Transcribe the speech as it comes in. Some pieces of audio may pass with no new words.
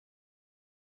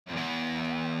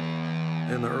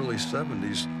In the early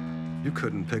 70s, you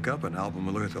couldn't pick up an album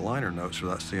and look at the liner notes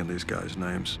without seeing these guys'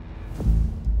 names.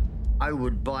 I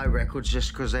would buy records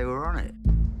just because they were on it.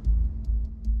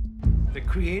 The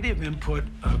creative input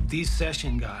of these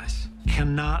session guys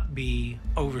cannot be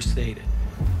overstated.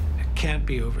 It can't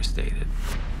be overstated.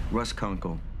 Russ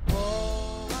Kunkel.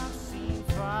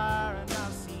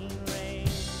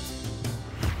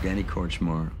 Danny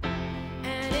Kortchmar.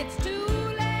 And it's too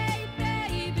late,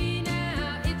 baby,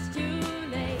 now it's too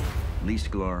late. Leland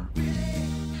Sklar.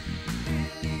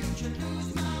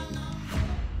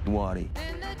 Waddy.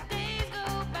 And the days go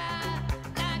by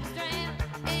like strand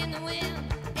in the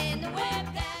wind, in the web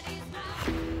that is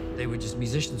mine. They were just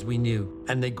musicians we knew,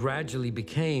 and they gradually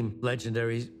became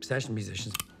legendary session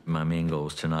musicians. My main goal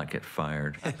was to not get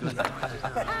fired.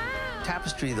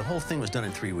 Tapestry, the whole thing was done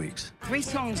in 3 weeks. 3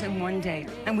 songs in one day,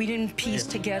 and we didn't piece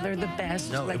together the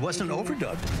best. No, like it wasn't we do.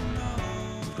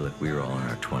 overdubbed. Look, we were all in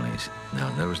our 20s.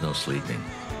 No, there was no sleeping.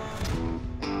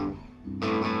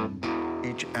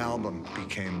 Each album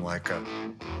became like a,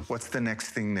 what's the next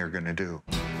thing they're gonna do?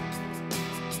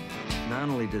 Not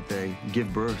only did they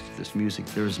give birth to this music,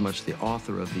 they're as much the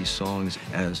author of these songs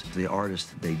as the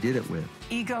artist they did it with.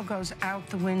 Ego goes out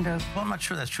the window. Well, I'm not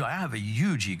sure that's true. I have a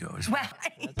huge ego. Well,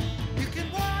 You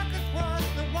can walk across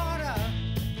the water.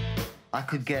 I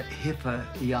could get hipper,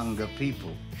 younger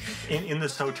people. In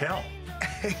this hotel.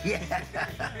 Yeah.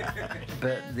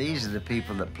 But these are the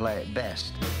people that play it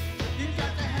best. You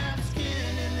got to have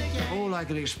skin in the game. All I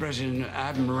could express is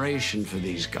admiration for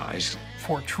these guys.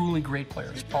 4 truly great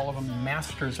players, all of them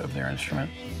masters of their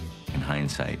instrument. In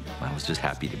hindsight, I was just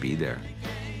happy to be there.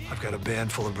 I've got a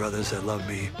band full of brothers that love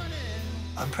me.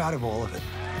 I'm proud of all of it.